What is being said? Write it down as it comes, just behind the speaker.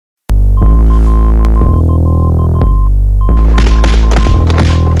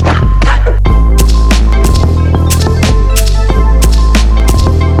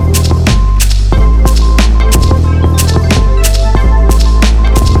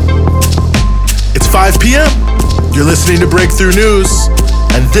5 p.m. You're listening to Breakthrough News,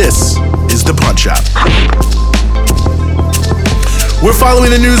 and this is The Punch-Out. We're following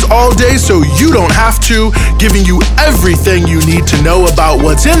the news all day so you don't have to, giving you everything you need to know about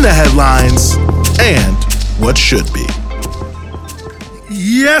what's in the headlines and what should be.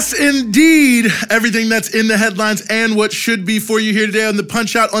 Yes, indeed. Everything that's in the headlines and what should be for you here today on The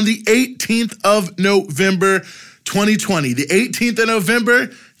Punch-Out on the 18th of November, 2020. The 18th of November,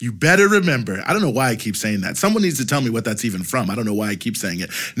 you better remember. I don't know why I keep saying that. Someone needs to tell me what that's even from. I don't know why I keep saying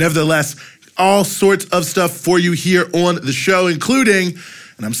it. Nevertheless, all sorts of stuff for you here on the show, including,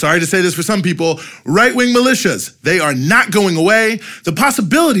 and I'm sorry to say this for some people, right-wing militias. They are not going away. The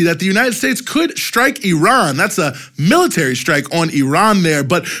possibility that the United States could strike Iran. That's a military strike on Iran there.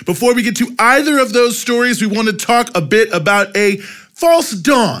 But before we get to either of those stories, we want to talk a bit about a false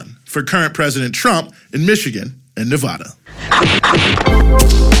dawn for current President Trump in Michigan and Nevada.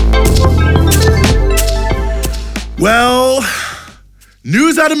 Well,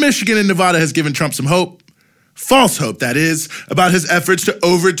 news out of Michigan and Nevada has given Trump some hope, false hope that is, about his efforts to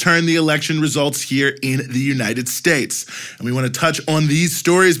overturn the election results here in the United States. And we want to touch on these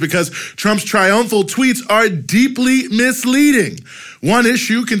stories because Trump's triumphal tweets are deeply misleading. One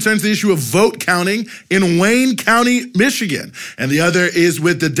issue concerns the issue of vote counting in Wayne County, Michigan, and the other is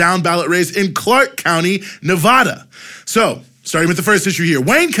with the down ballot race in Clark County, Nevada. So, starting with the first issue here,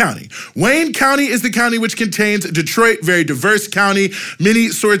 Wayne County. Wayne County is the county which contains Detroit, very diverse county, many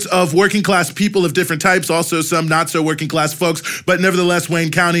sorts of working class people of different types, also some not so working class folks, but nevertheless,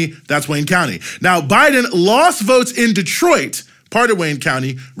 Wayne County, that's Wayne County. Now, Biden lost votes in Detroit, part of Wayne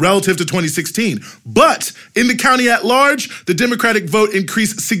County, relative to 2016. But in the county at large, the Democratic vote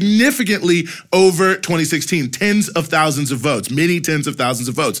increased significantly over 2016. Tens of thousands of votes, many tens of thousands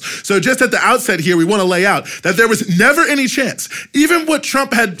of votes. So just at the outset here, we want to lay out that there was never any chance. Even what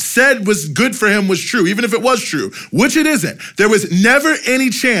Trump had said was good for him was true, even if it was true, which it isn't. There was never any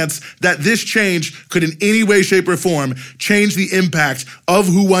chance that this change could in any way, shape, or form change the impact of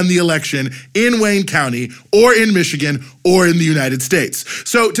who won the election in Wayne County or in Michigan or in the United States.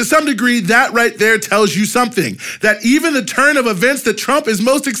 So to some degree, that right there tells you something, that even the turn of events that Trump is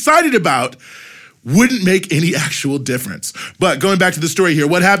most excited about wouldn't make any actual difference. But going back to the story here,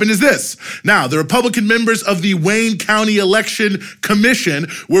 what happened is this. Now, the Republican members of the Wayne County Election Commission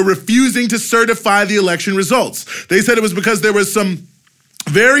were refusing to certify the election results. They said it was because there was some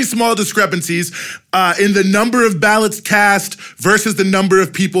very small discrepancies in the number of ballots cast versus the number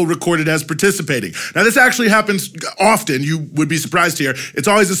of people recorded as participating. Now, this actually happens often. You would be surprised here. It's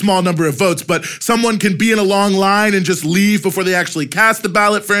always a small number of votes, but someone can be in a long line and just leave before they actually cast the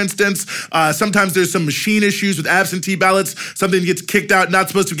ballot, for instance. Sometimes there's some machine issues with absentee ballots. Something gets kicked out, not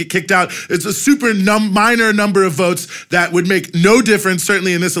supposed to get kicked out. It's a super minor number of votes that would make no difference,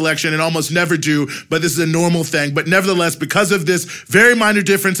 certainly in this election, and almost never do, but this is a normal thing. But nevertheless, because of this very minor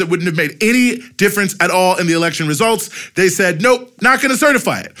difference, it wouldn't have made any difference at all in the election results. They said, nope, not going to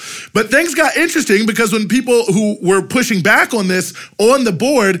certify it. But things got interesting because when people who were pushing back on this on the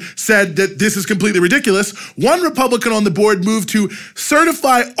board said that this is completely ridiculous, one Republican on the board moved to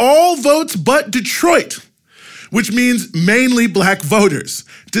certify all votes but Detroit, which means mainly black voters,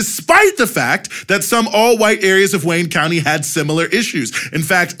 despite the fact that some all-white areas of Wayne County had similar issues. In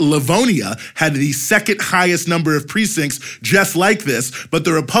fact, Livonia had the second highest number of precincts just like this, but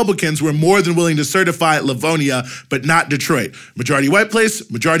the Republicans were more than willing to certify Livonia, but not Detroit. Majority white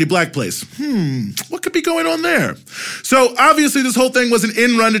place, majority black place. What could be going on there? So obviously this whole thing was an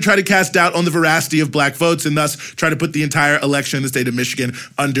in-run to try to cast doubt on the veracity of black votes and thus try to put the entire election in the state of Michigan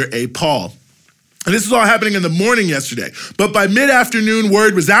under a pall. And this was all happening in the morning yesterday. But by mid-afternoon,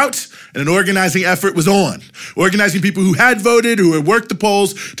 word was out and an organizing effort was on. Organizing people who had voted, who had worked the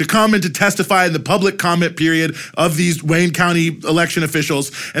polls, to come and to testify in the public comment period of these Wayne County election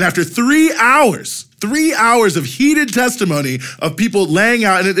officials. And after 3 hours of heated testimony of people laying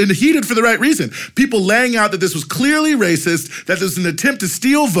out, and heated for the right reason, people laying out that this was clearly racist, that this was an attempt to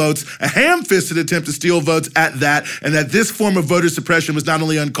steal votes, a ham-fisted attempt to steal votes at that, and that this form of voter suppression was not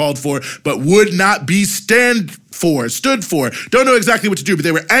only uncalled for, but would not be stood for. Don't know exactly what to do, but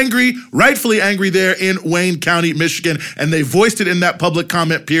they were angry, rightfully angry there in Wayne County, Michigan, and they voiced it in that public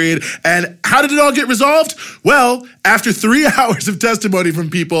comment period. And how did it all get resolved? Well, after 3 hours of testimony from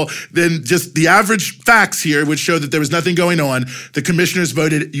people, then just the average facts here, which show that there was nothing going on, the commissioners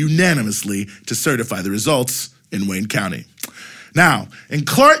voted unanimously to certify the results in Wayne County. Now, in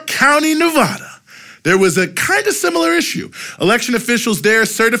Clark County, Nevada, there was a kind of similar issue. Election officials there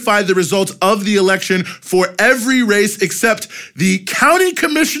certified the results of the election for every race except the county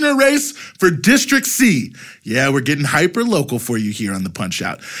commissioner race for District C. Yeah, we're getting hyper local for you here on the Punch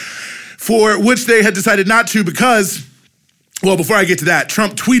Out. for which they had decided not to because, well, before I get to that,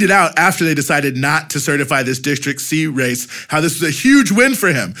 Trump tweeted out after they decided not to certify this District C race how this was a huge win for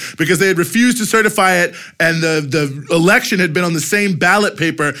him because they had refused to certify it and the election had been on the same ballot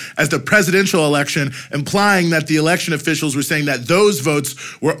paper as the presidential election, implying that the election officials were saying that those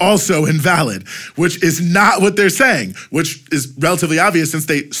votes were also invalid, which is not what they're saying, which is relatively obvious since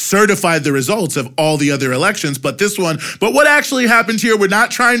they certified the results of all the other elections, but this one. But what actually happened here, we're not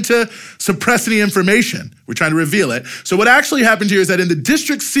trying to suppress any information. We're trying to reveal it. So what actually happened here is that in the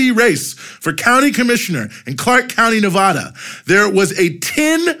District C race for county commissioner in Clark County, Nevada, there was a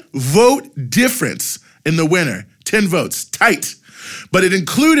 10-vote difference in the winner. 10 votes, tight. But it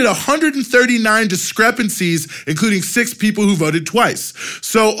included 139 discrepancies, including 6 people who voted twice.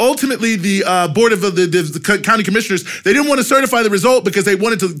 So ultimately, the board of the county commissioners, they didn't want to certify the result because they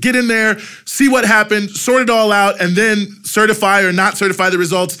wanted to get in there, see what happened, sort it all out, and then certify or not certify the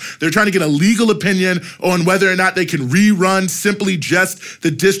results. They're trying to get a legal opinion on whether or not they can rerun simply just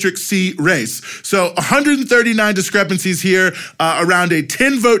the District C race. So 139 discrepancies here, around a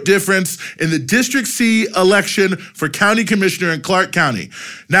 10-vote difference in the District C election for county commissioner in Clark County.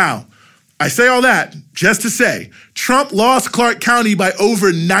 Now, I say all that just to say Trump lost Clark County by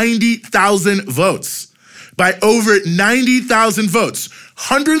over 90,000 votes. By over 90,000 votes.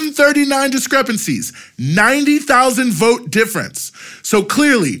 139 discrepancies, 90,000 vote difference. So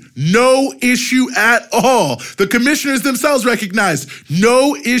clearly, no issue at all. The commissioners themselves recognized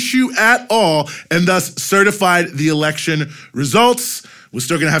no issue at all and thus certified the election results. We're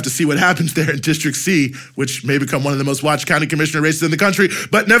still going to have to see what happens there in District C, which may become one of the most watched county commissioner races in the country.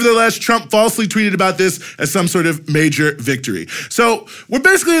 But nevertheless, Trump falsely tweeted about this as some sort of major victory. So we're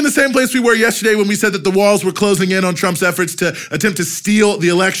basically in the same place we were yesterday when we said that the walls were closing in on Trump's efforts to attempt to steal the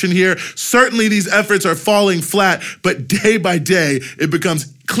election here. Certainly these efforts are falling flat, but day by day, it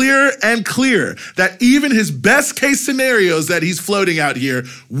becomes clearer and clearer that even his best case scenarios that he's floating out here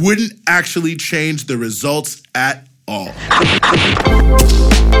wouldn't actually change the results at all.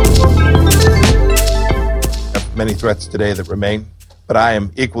 Many threats today that remain, but I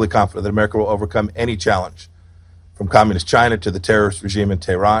am equally confident that America will overcome any challenge, from communist China to the terrorist regime in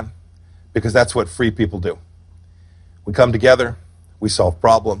Tehran, because that's what free people do. We come together, we solve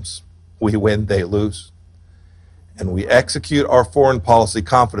problems, we win, they lose, and we execute our foreign policy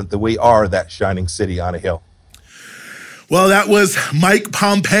confident that we are that shining city on a hill. Well, that was Mike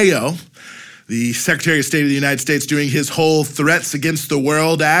Pompeo, the Secretary of State of the United States, doing his whole Threats Against the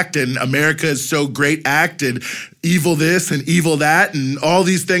World Act and America is So Great Act and evil this and evil that and all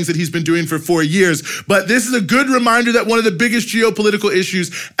these things that he's been doing for 4 years. But this is a good reminder that one of the biggest geopolitical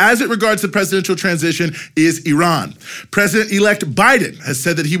issues as it regards the presidential transition is Iran. President-elect Biden has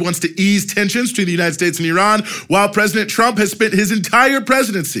said that he wants to ease tensions between the United States and Iran, while President Trump has spent his entire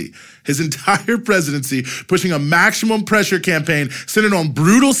presidency pushing a maximum pressure campaign centered on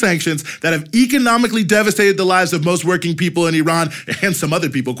brutal sanctions that have economically devastated the lives of most working people in Iran and some other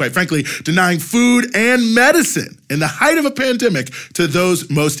people, quite frankly, denying food and medicine in the height of a pandemic to those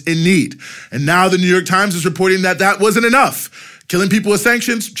most in need. And now the New York Times is reporting that that wasn't enough. Killing people with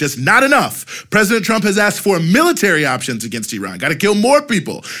sanctions, just not enough. President Trump has asked for military options against Iran. Got to kill more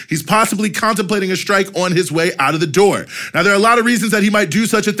people. He's possibly contemplating a strike on his way out of the door. Now, there are a lot of reasons that he might do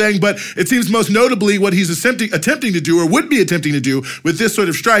such a thing, but it seems most notably what he's attempting to do or would be attempting to do with this sort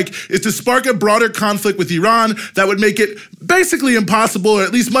of strike is to spark a broader conflict with Iran that would make it basically impossible, or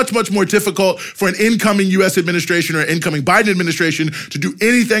at least much, much more difficult for an incoming U.S. administration or incoming Biden administration to do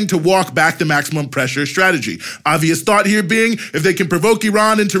anything to walk back the maximum pressure strategy. Obvious thought here being, if they can provoke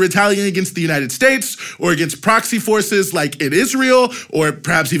Iran into retaliating against the United States or against proxy forces like in Israel or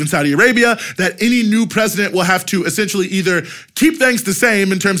perhaps even Saudi Arabia, that any new president will have to essentially either keep things the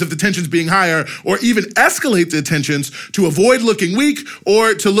same in terms of the tensions being higher or even escalate the tensions to avoid looking weak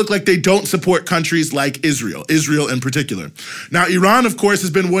or to look like they don't support countries like Israel in particular. Now, Iran, of course, has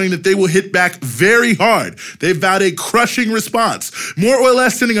been warning that they will hit back very hard. They've vowed a crushing response, more or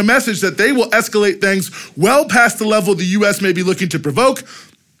less sending a message that they will escalate things well past the level the U.S. may be looking to provoke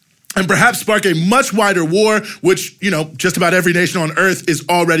and perhaps spark a much wider war, which, just about every nation on earth is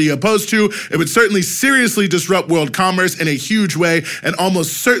already opposed to. It would certainly seriously disrupt world commerce in a huge way and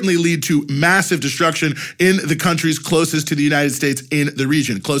almost certainly lead to massive destruction in the countries closest to the United States in the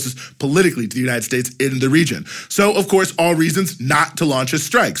region, closest politically to the United States in the region. So, of course, all reasons not to launch a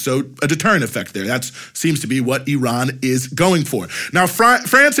strike. So a deterrent effect there. That seems to be what Iran is going for. Now,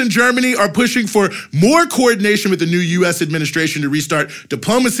 France and Germany are pushing for more coordination with the new U.S. administration to restart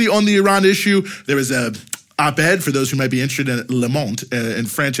diplomacy on the Iran issue. There was op-ed, for those who might be interested, in Le Monde in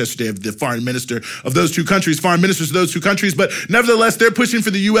France yesterday, of the foreign ministers of those two countries. But nevertheless, they're pushing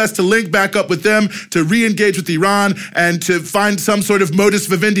for the U.S. to link back up with them, to re-engage with Iran, and to find some sort of modus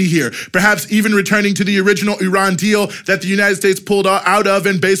vivendi here, perhaps even returning to the original Iran deal that the United States pulled out of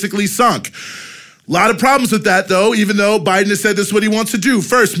and basically sunk. A lot of problems with that, though, even though Biden has said this is what he wants to do.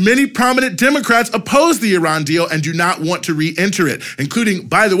 First, many prominent Democrats oppose the Iran deal and do not want to re-enter it, including,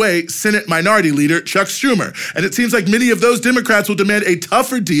 by the way, Senate Minority Leader Chuck Schumer. And it seems like many of those Democrats will demand a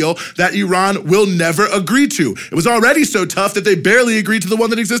tougher deal that Iran will never agree to. It was already so tough that they barely agreed to the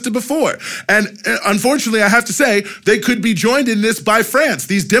one that existed before. And unfortunately, I have to say, they could be joined in this by France.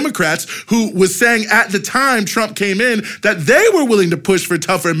 These Democrats who was saying at the time Trump came in that they were willing to push for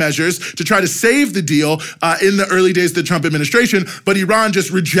tougher measures to try to save the deal in the early days of the Trump administration, but Iran just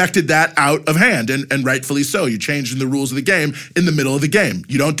rejected that out of hand, and rightfully so. You're changing the rules of the game in the middle of the game.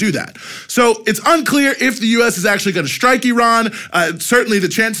 You don't do that. So it's unclear if the U.S. is actually going to strike Iran. Certainly the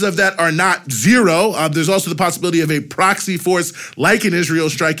chances of that are not zero. There's also the possibility of a proxy force like in Israel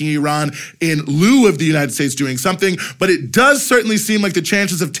striking Iran in lieu of the United States doing something, but it does certainly seem like the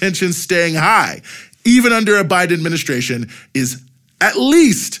chances of tensions staying high, even under a Biden administration, is at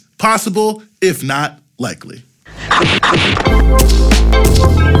least possible, if not likely.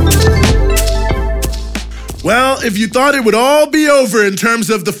 Well, if you thought it would all be over in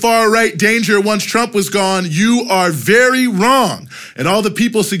terms of the far-right danger once Trump was gone, you are very wrong. And all the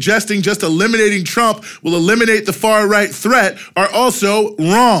people suggesting just eliminating Trump will eliminate the far-right threat are also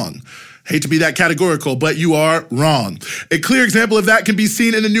wrong. Hate to be that categorical, but you are wrong. A clear example of that can be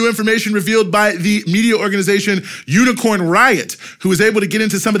seen in the new information revealed by the media organization Unicorn Riot, who was able to get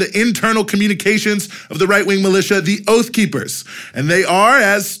into some of the internal communications of the right-wing militia, the Oath Keepers. And they are,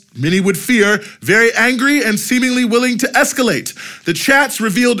 as many would fear, very angry and seemingly willing to escalate. The chats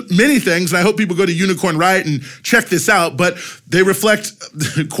revealed many things, and I hope people go to Unicorn Riot and check this out, but they reflect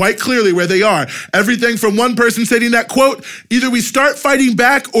quite clearly where they are. Everything from one person stating that, quote, "Either we start fighting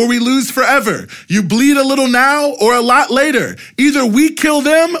back or we lose forever. You bleed a little now or a lot later. Either we kill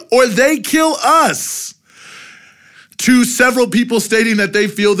them or they kill us." To several people stating that they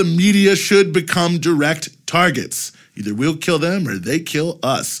feel the media should become direct targets. Either we'll kill them or they kill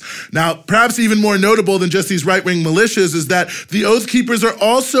us. Now, perhaps even more notable than just these right-wing militias is that the Oath Keepers are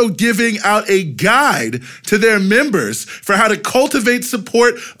also giving out a guide to their members for how to cultivate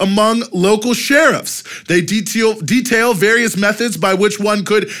support among local sheriffs. They detail various methods by which one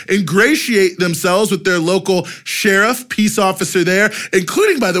could ingratiate themselves with their local sheriff, peace officer there,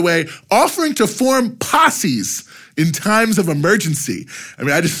 including, by the way, offering to form posses in times of emergency. I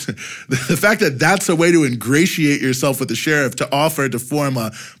mean, the fact that that's a way to ingratiate yourself with the sheriff, to offer to form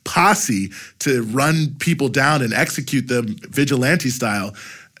a posse to run people down and execute them vigilante style,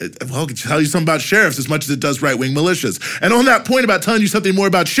 well, it can tell you something about sheriffs as much as it does right-wing militias. And on that point about telling you something more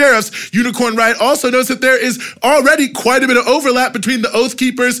about sheriffs, Unicorn Riot also notes that there is already quite a bit of overlap between the Oath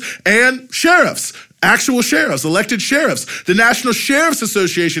Keepers and sheriffs. Actual sheriffs, elected sheriffs. The National Sheriff's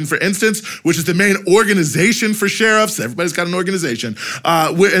Association, for instance, which is the main organization for sheriffs. Everybody's got an organization.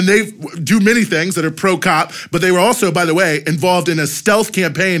 And they do many things that are pro-cop, but they were also, by the way, involved in a stealth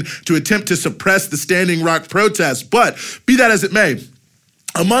campaign to attempt to suppress the Standing Rock protests. But be that as it may,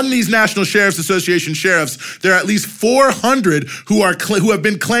 among these National Sheriff's Association sheriffs, there are at least 400 who have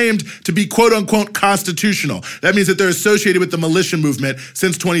been claimed to be quote-unquote constitutional. That means that they're associated with the militia movement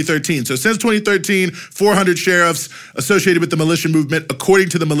since 2013. So since 2013, 400 sheriffs associated with the militia movement. According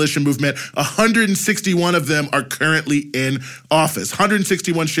to the militia movement, 161 of them are currently in office.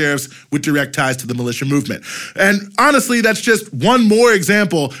 161 sheriffs with direct ties to the militia movement. And honestly, that's just one more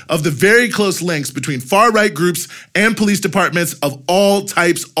example of the very close links between far-right groups and police departments of all types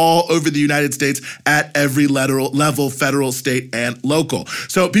all over the United States at every level, federal, state, and local.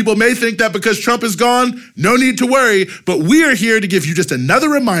 So people may think that because Trump is gone, no need to worry, but we are here to give you just another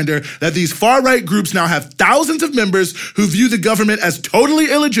reminder that these far-right groups now have thousands of members who view the government as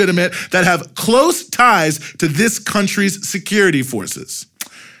totally illegitimate, that have close ties to this country's security forces.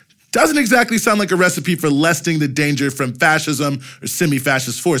 Doesn't exactly sound like a recipe for lessening the danger from fascism or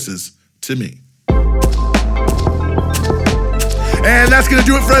semi-fascist forces to me. And that's going to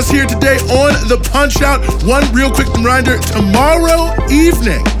do it for us here today on The Punch Out. One real quick reminder, tomorrow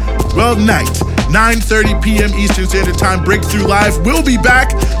evening, night, 9:30 p.m. Eastern Standard Time. Breakthrough Live will be back.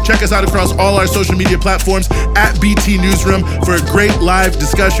 Check us out across all our social media platforms at BT Newsroom for a great live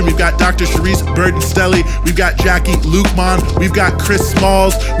discussion. We've got Dr. Sharice Burden-Stelly. We've got Jackie Lukman. We've got Chris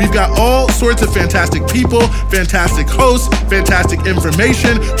Smalls. We've got all sorts of fantastic people, fantastic hosts, fantastic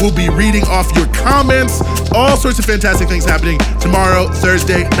information. We'll be reading off your comments. All sorts of fantastic things happening tomorrow,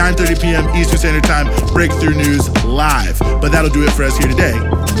 Thursday, 9:30 p.m. Eastern Standard Time. Breakthrough News Live. But that'll do it for us here today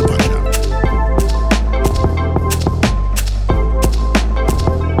on the Punch Out.